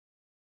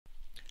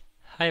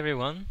Hi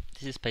everyone,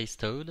 this is Space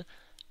Toad.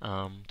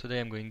 Today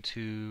I'm going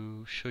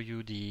to show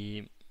you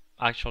the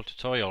actual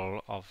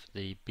tutorial of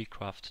the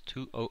BuildCraft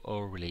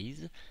 2.0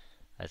 release.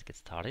 Let's get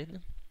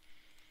started.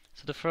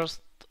 So the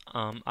first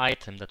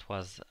item that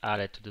was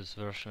added to this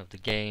version of the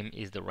game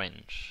is the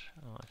wrench.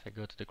 If I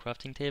go to the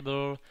crafting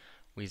table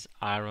with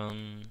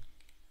iron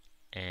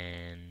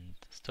and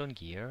stone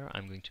gear,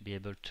 I'm going to be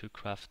able to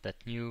craft that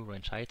new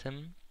wrench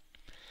item.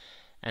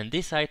 And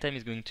this item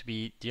is going to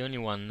be the only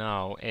one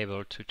now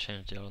able to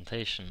change the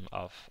orientation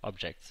of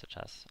objects, such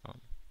as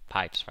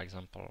pipes, for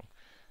example,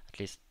 at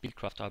least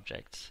BuildCraft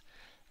objects.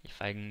 If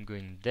I'm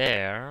going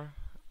there,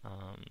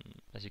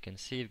 as you can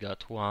see, you've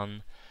got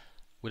one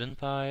wooden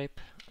pipe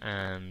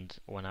and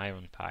one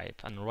iron pipe,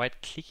 and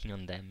right-clicking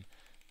on them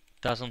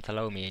doesn't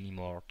allow me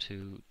anymore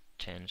to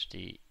change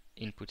the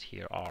input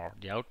here or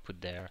the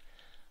output there.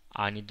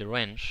 I need the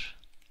wrench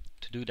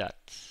to do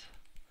that,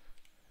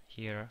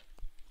 here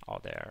or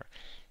there.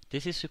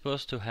 This is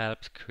supposed to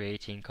help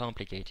creating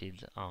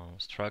complicated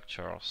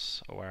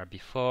structures, where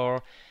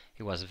before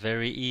it was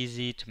very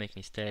easy to make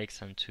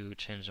mistakes and to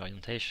change the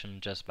orientation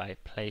just by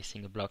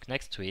placing a block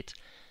next to it.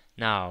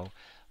 Now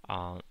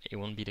it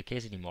won't be the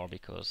case anymore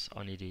because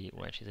only the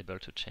wrench is able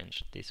to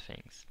change these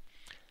things.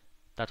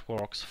 That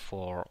works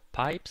for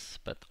pipes,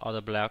 but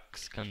other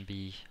blocks can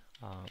be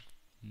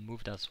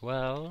moved as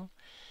well.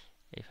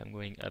 If I'm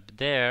going up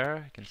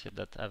there, you can see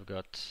that I've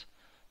got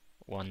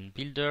one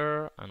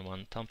builder and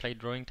one template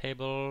drawing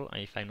table,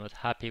 and if I'm not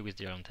happy with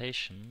the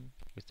orientation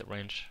with the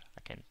wrench,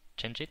 I can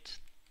change it.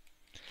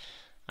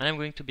 And I'm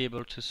going to be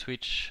able to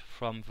switch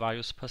from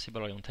various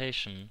possible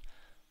orientation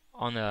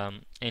on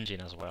an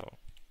engine as well.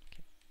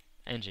 Okay.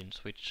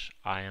 Engines which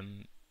I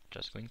am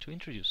just going to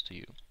introduce to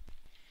you.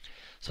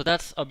 So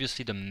that's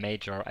obviously the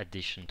major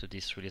addition to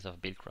this release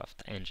of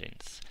BuildCraft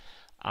engines.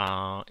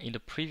 In the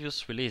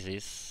previous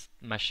releases,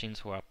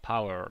 machines were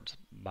powered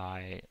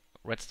by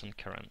redstone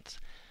current.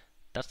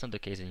 That's not the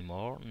case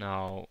anymore.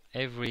 Now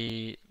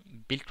every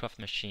BuildCraft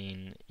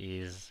machine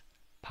is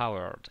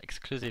powered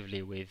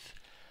exclusively with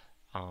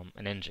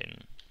an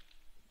engine.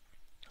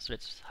 So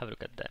let's have a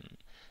look at them.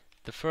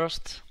 The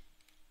first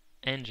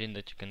engine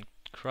that you can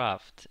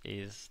craft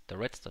is the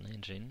redstone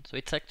engine. So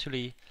it's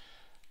actually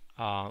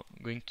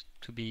going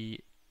to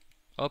be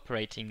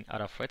operating out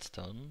of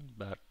redstone,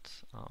 but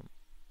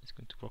it's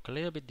going to work a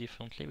little bit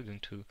differently. We're going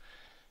to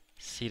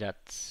see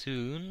that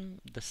soon.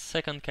 The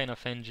second kind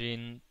of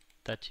engine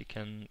that you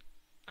can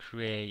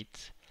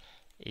create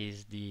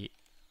is the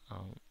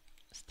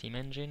steam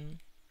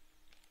engine.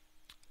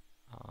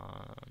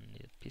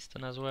 Need a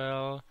piston as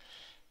well.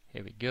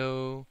 Here we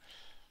go.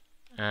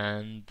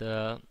 And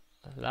the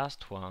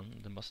last one,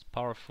 the most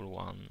powerful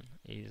one,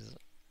 is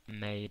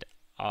made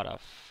out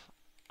of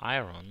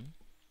iron,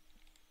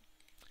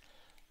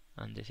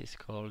 and this is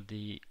called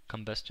the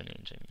combustion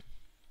engine.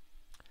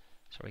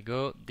 So we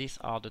go. These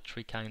are the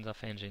three kinds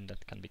of engine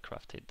that can be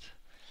crafted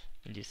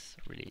in this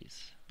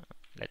release.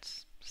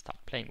 Let's start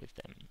playing with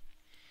them.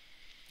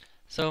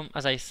 So,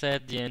 as I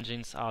said, the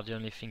engines are the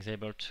only things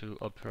able to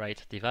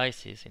operate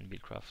devices in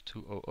BuildCraft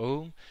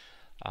 2.0,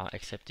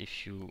 except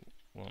if you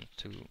want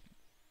to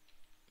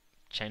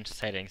change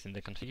settings in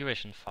the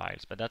configuration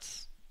files, but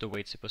that's the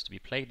way it's supposed to be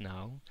played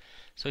now.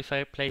 So if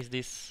I place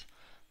this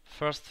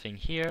first thing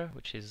here,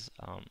 which is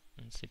a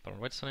simple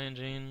redstone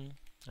engine,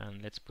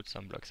 and let's put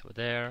some blocks over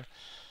there.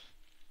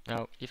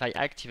 Now, if I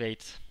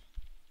activate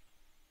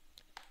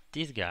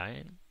this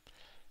guy,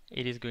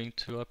 it is going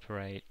to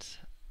operate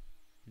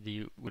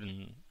the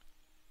wooden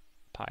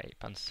pipe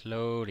and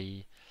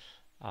slowly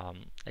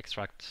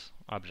extract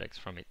objects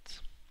from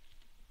it.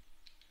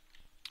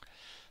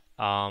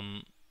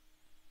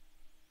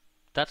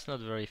 That's not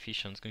very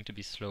efficient, it's going to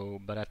be slow,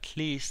 but at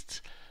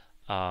least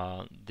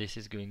this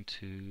is going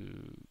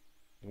to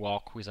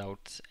work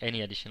without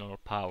any additional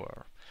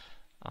power.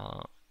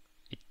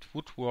 It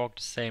would work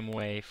the same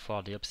way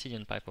for the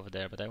obsidian pipe over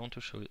there, but I want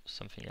to show you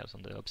something else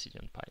on the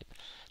obsidian pipe.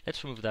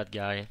 Let's remove that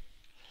guy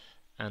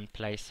and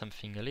place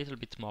something a little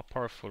bit more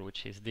powerful,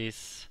 which is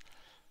this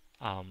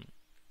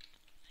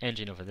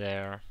engine over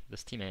there, the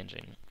steam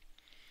engine.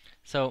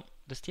 So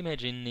the steam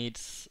engine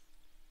needs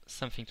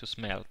something to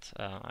smelt.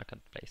 I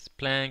can place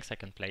planks, I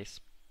can place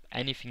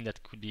anything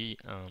that could be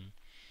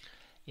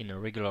in a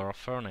regular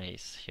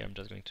furnace. Here I'm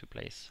just going to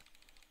place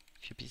a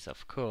few pieces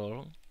of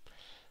coal.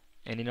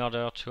 And in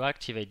order to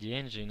activate the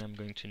engine, I'm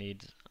going to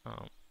need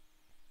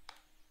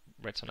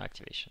redstone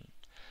activation.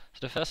 So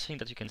the first thing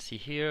that you can see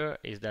here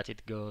is that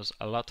it goes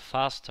a lot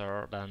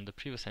faster than the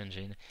previous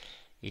engine.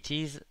 It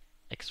is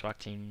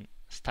extracting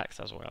stacks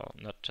as well,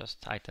 not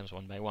just items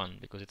one by one,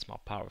 because it's more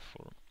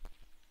powerful.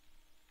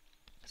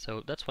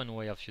 So that's one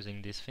way of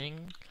using this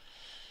thing.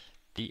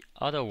 The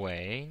other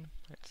way,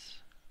 let's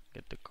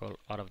get the coal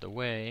out of the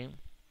way,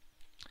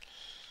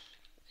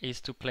 is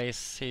to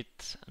place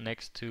it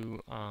next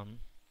to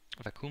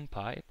vacuum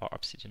pipe or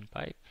obsidian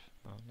pipe.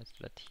 Let's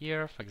do that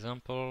here, for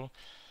example.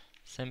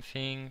 Same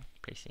thing,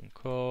 placing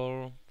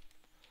coal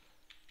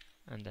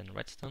and then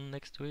redstone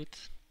next to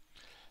it.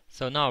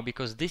 So now,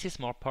 because this is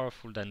more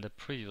powerful than the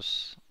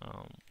previous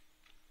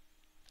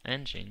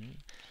engine,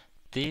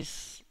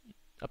 this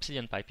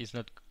obsidian pipe is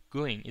now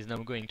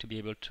going to be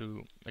able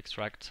to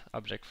extract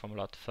object from a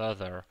lot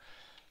further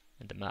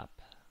in the map.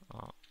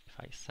 If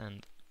I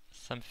send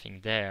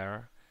something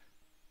there,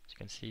 as you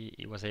can see,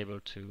 it was able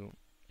to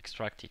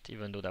extract it,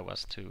 even though that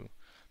was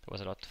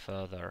a lot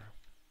further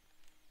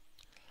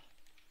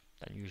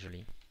than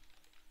usually.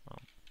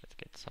 Let's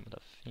get some of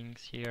the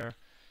things here.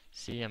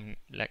 See, I'm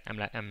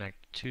like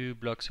 2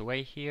 blocks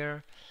away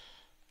here,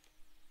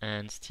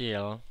 and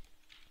still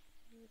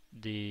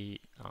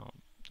the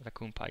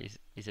vacuum pipe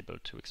is able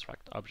to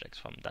extract objects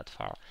from that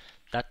far.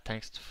 That's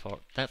thanks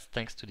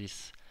to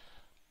this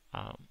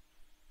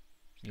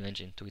new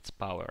engine, to its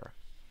power.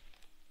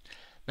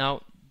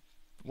 Now,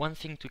 one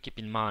thing to keep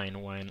in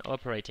mind when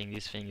operating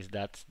this thing is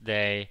that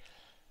they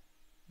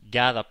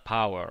gather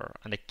power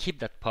and they keep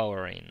that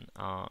power in.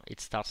 It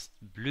starts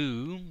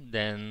blue,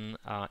 then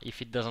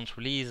if it doesn't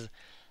release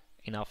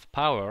enough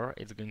power,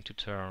 it's going to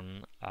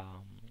turn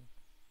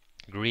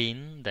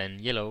green, then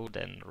yellow,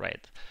 then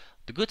red.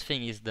 The good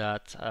thing is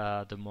that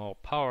the more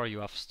power you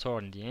have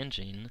stored in the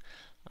engine,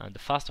 the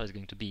faster it's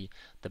going to be.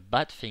 The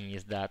bad thing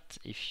is that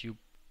if you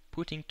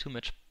putting too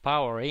much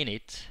power in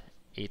it,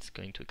 it's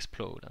going to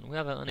explode. And we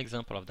have an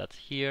example of that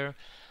here.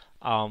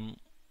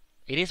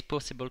 It is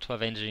possible to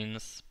have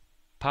engines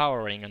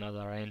powering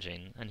another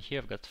engine, and here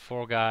I've got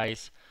 4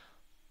 guys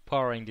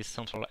powering this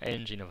central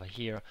engine over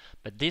here,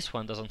 but this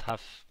one doesn't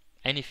have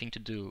anything to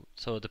do,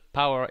 so the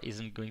power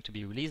isn't going to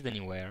be released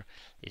anywhere,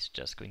 it's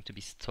just going to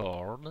be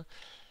stored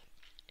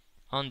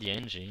on the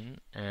engine,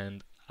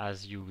 and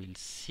as you will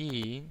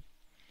see,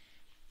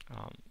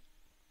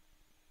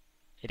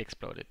 it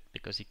exploded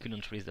because it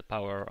couldn't release the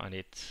power, and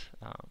it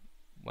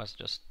was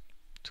just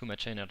too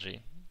much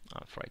energy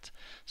for it.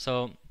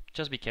 So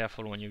just be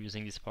careful when you're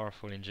using these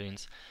powerful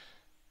engines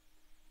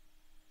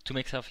to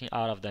make something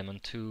out of them,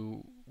 and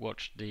to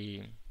watch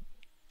the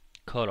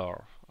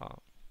color,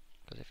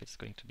 because if it's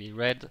going to be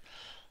red,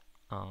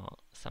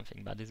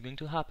 something bad is going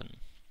to happen.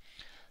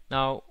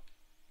 Now,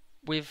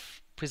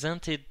 we've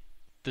presented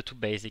the 2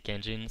 basic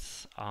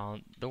engines.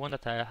 The one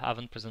that I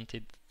haven't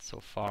presented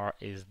so far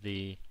is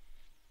the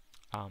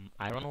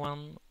iron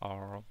one,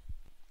 or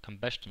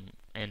combustion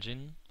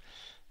engine.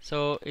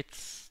 So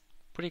it's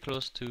pretty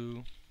close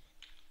to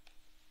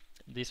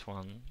this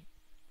one,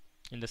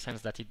 in the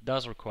sense that it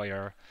does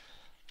require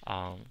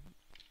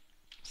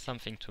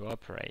something to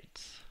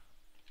operate,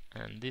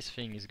 and this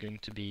thing is going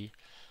to be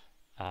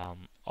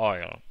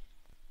oil.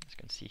 As you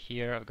can see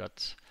here, I've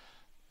got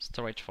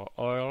storage for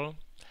oil.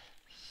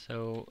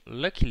 So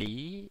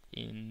luckily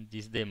in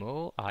this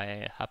demo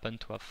I happen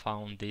to have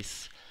found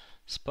this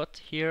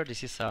spot here.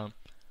 This is a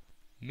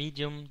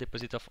medium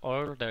deposit of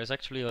oil. There is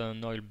actually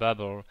an oil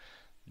bubble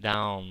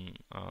down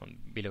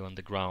below on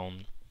the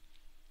ground.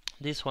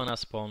 This one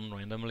has spawned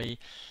randomly.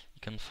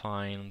 You can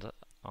find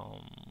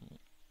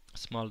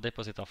small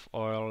deposit of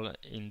oil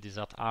in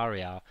desert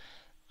area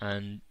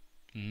and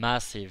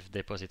massive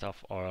deposit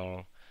of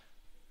oil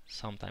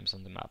sometimes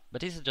on the map.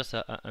 But this is just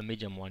a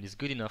medium one. It's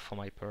good enough for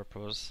my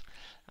purpose,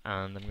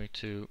 and I'm going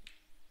to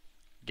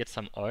get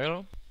some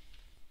oil,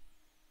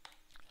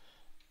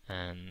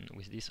 and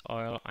with this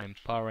oil I'm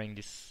powering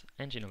this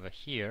engine over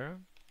here.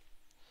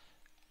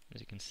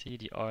 As you can see,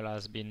 the oil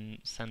has been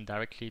sent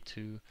directly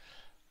to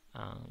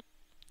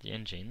the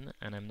engine,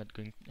 and I'm not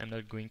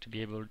going to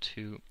be able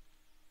to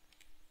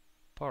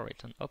power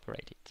it and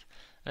operate it.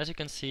 As you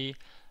can see,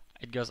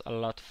 it goes a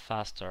lot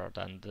faster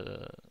than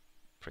the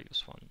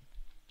previous one,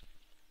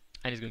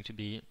 and it's going to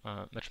be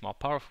much more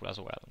powerful as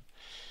well.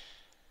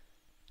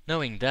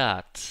 Knowing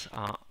that,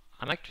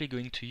 I'm actually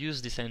going to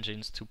use these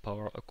engines to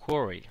power a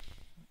quarry,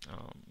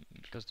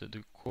 because the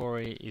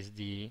quarry is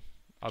the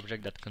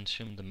object that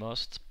consumes the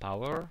most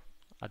power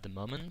at the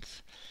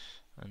moment.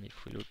 And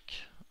if we look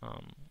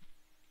a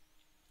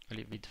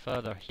little bit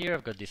further here,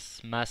 I've got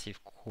this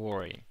massive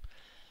quarry,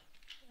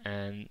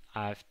 and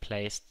I've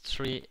placed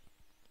 3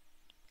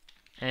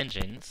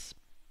 engines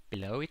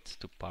below it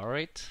to power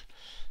it.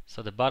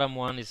 So the bottom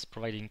one is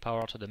providing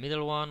power to the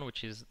middle one,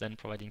 which is then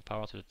providing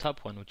power to the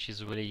top one, which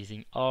is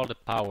releasing all the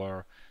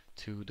power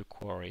to the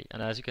quarry.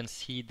 And as you can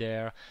see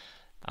there,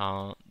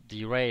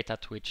 the rate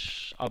at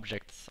which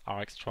objects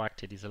are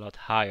extracted is a lot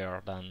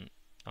higher than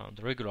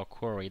the regular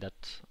quarry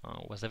that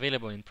was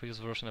available in previous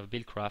version of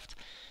BuildCraft.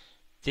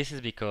 This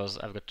is because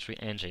I've got 3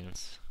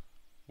 engines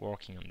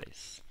working on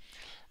this.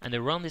 And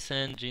around these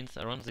engines,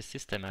 around this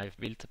system, I've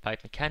built a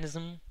pipe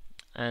mechanism,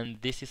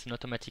 and this is an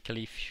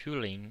automatic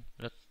fueling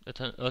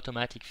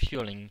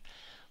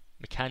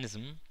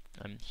mechanism.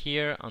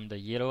 Here on the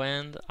yellow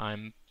end,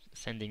 I'm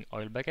sending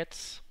oil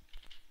buckets,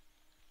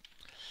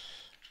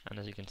 and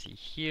as you can see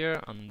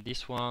here on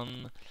this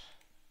one,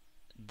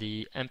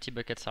 the empty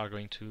buckets are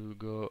going to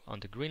go on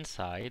the green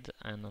side,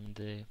 and on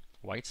the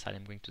white side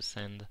I'm going to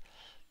send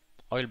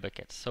oil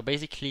buckets. So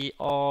basically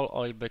all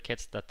oil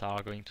buckets that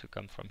are going to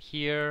come from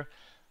here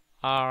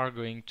are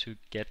going to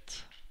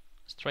get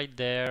straight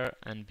there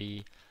and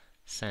be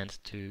sent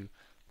to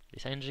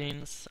these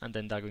engines, and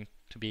then they're going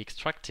to be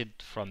extracted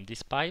from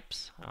these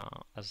pipes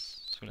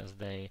as soon as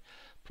they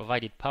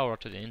provided power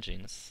to the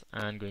engines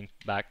and going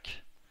back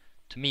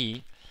to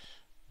me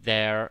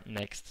there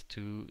next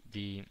to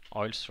the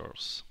oil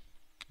source.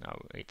 Now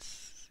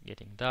it's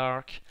getting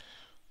dark.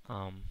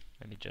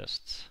 Let me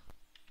just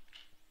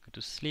go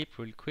to sleep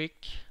real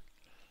quick.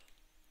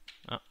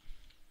 Ah,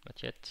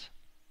 not yet.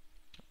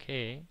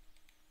 Okay.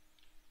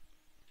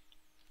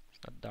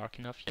 It's not dark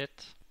enough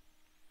yet.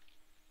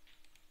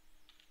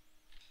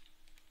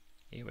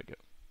 Here we go.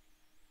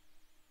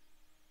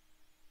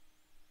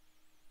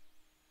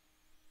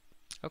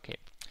 Okay.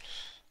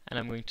 And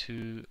I'm going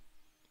to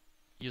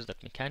use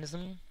that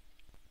mechanism.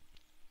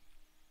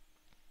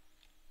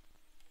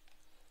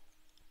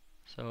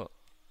 So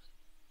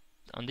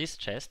on this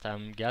chest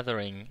I'm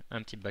gathering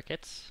empty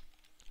buckets.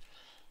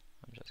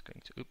 I'm just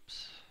going to,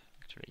 oops,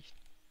 actually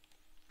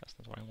that's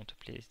not where I want to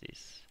place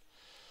this.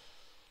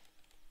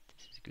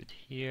 This is good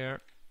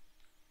here.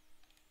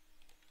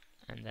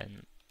 And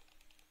then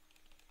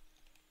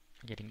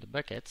getting the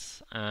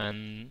buckets,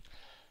 and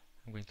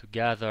I'm going to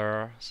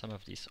gather some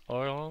of this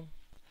oil.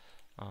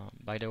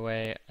 By the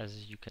way,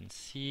 as you can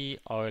see,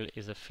 oil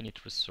is a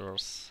finite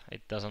resource.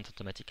 It doesn't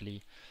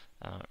automatically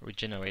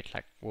regenerate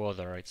like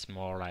water. It's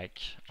more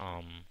like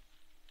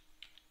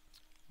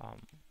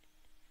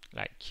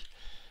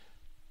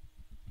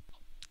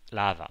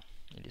lava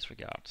in this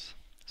regard.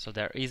 So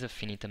there is a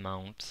finite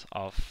amount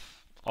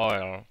of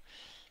oil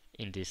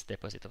in this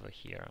deposit over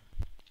here.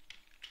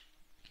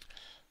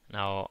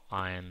 Now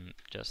I'm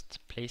just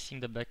placing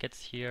the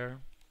buckets here,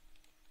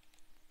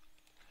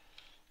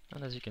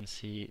 and as you can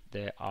see,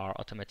 they are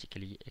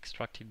automatically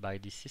extracted by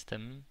this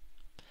system,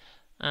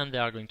 and they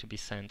are going to be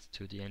sent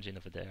to the engine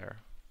over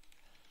there.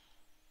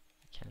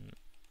 We can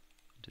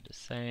do the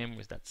same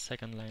with that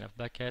second line of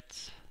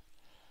buckets.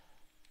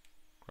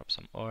 Grab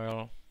some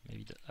oil,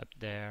 maybe up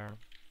there.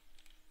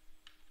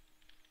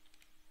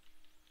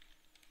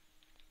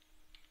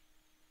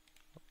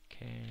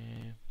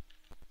 Okay.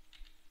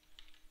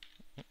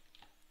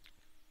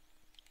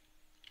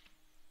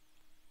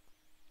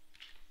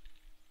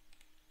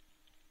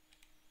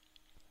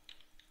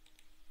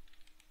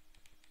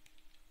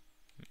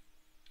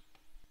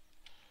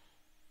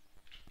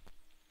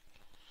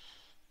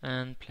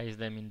 And place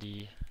them in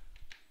the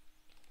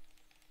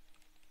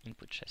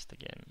input chest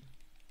again.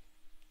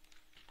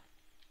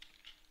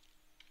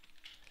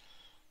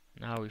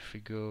 Now if we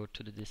go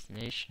to the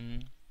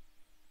destination,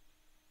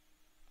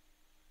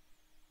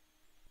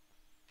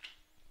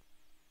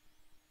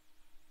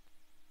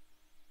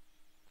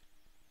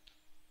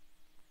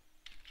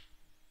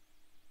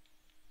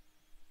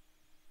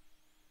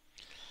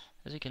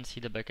 as you can see,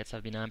 the buckets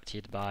have been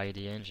emptied by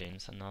the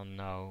engines and are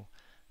now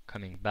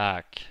coming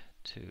back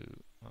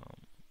to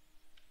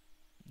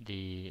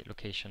the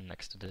location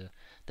next to the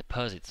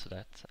deposit so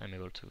that I'm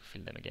able to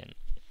fill them again.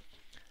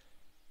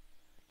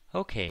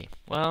 Okay,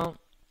 well,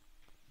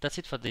 that's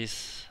it for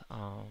this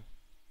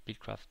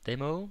BuildCraft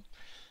demo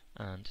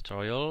and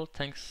tutorial.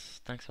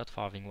 Thanks a lot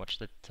for having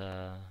watched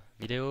that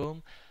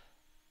video.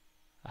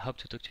 I hope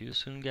to talk to you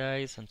soon,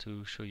 guys, and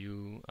to show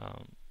you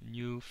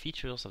new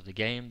features of the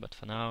game. But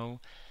for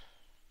now,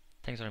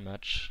 thanks very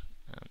much,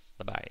 and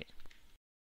bye-bye.